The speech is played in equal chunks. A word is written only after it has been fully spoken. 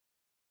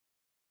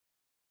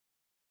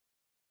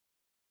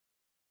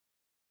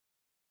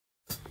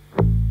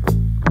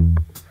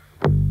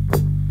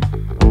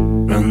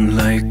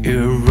like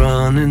you're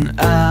running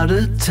out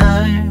of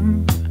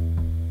time.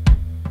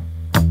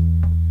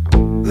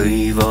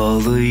 Leave all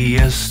the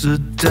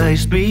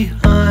yesterdays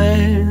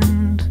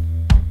behind.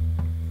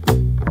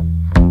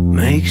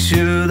 Make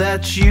sure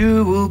that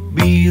you will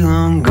be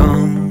long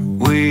gone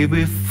way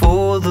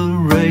before the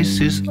race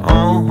is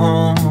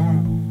on.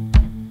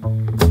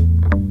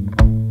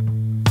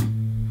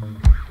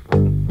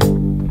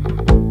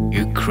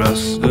 You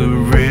cross the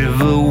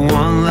river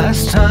one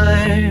last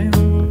time.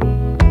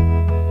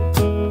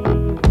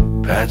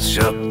 Patch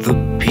up the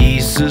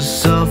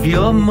pieces of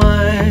your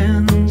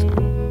mind.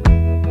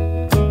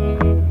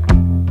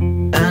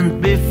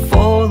 And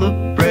before the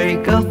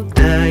break of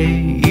day,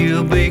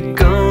 you'll be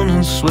gone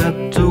and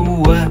swept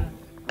away.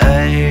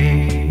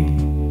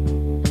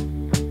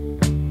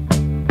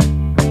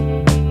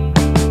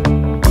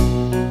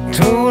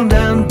 Torn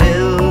down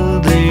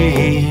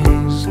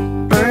buildings,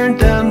 burnt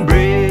down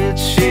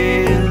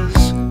bridges,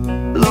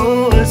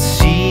 lowered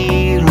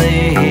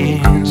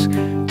ceilings,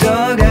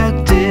 dug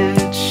out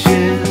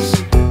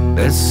ditches.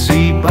 Let's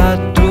sweep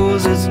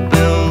outdoors, let's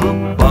build a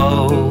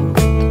boat.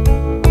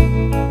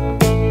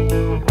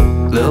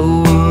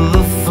 Lower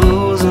the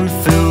floors and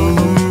fill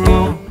them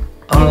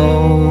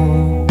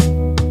all.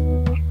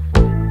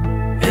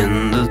 In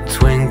the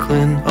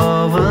twinkling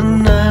of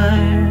an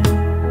eye,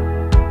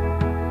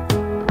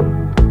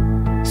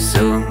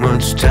 so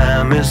much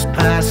time is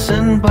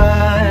passing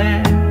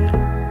by.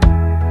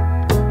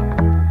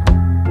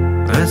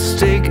 Let's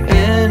take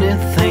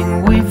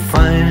anything we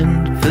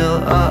find, fill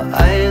our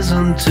eyes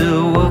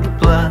until we're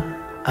blind.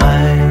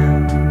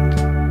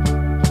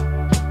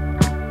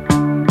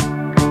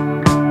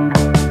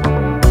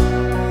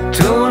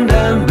 Torn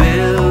down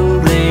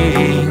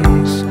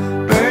buildings,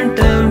 burnt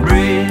down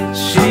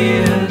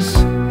bridges,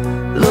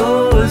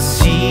 lower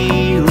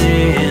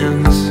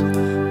ceilings,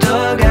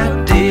 dug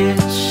out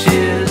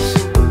ditches.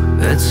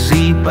 Let's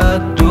sleep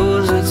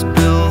outdoors, let's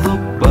build a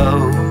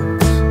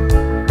boat.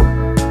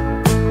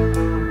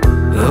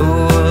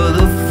 Lower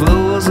the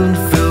floors and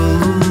fill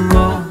them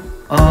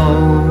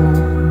all.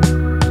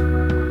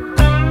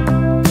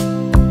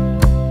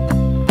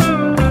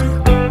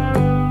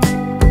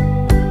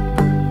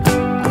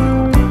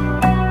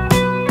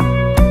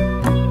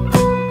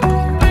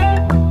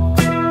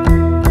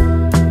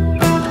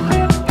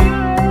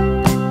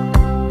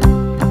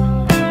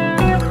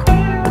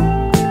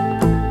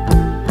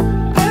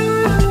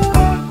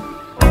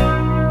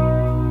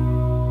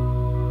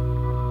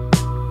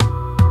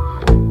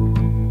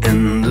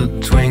 In the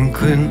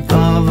twinkling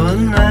of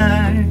an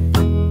eye,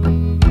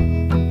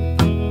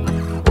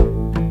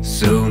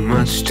 so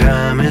much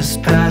time is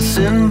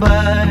passing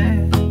by.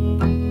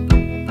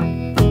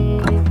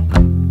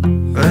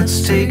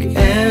 Let's take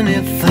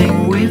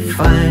anything we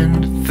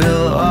find,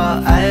 fill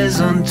our eyes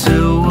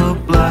until we're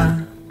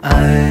blind.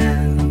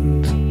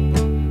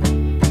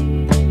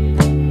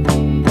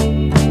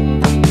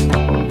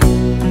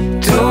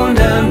 Torn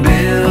down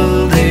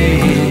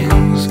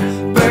buildings,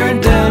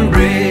 burnt down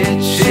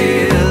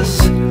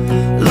bridges,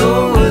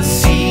 lowered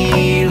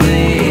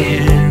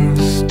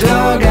ceilings,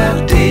 dug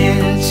out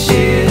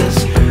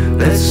ditches.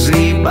 Let's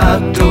sleep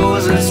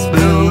outdoors, let's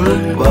build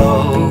a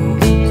boat.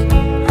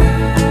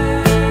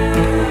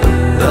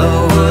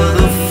 Lower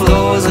the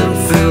floors and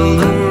fill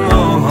them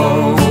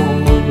all.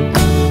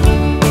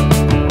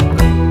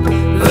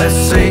 Let's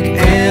take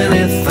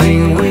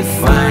anything we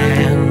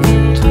find,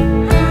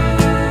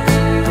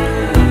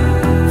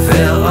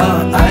 fill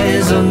our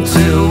eyes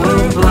until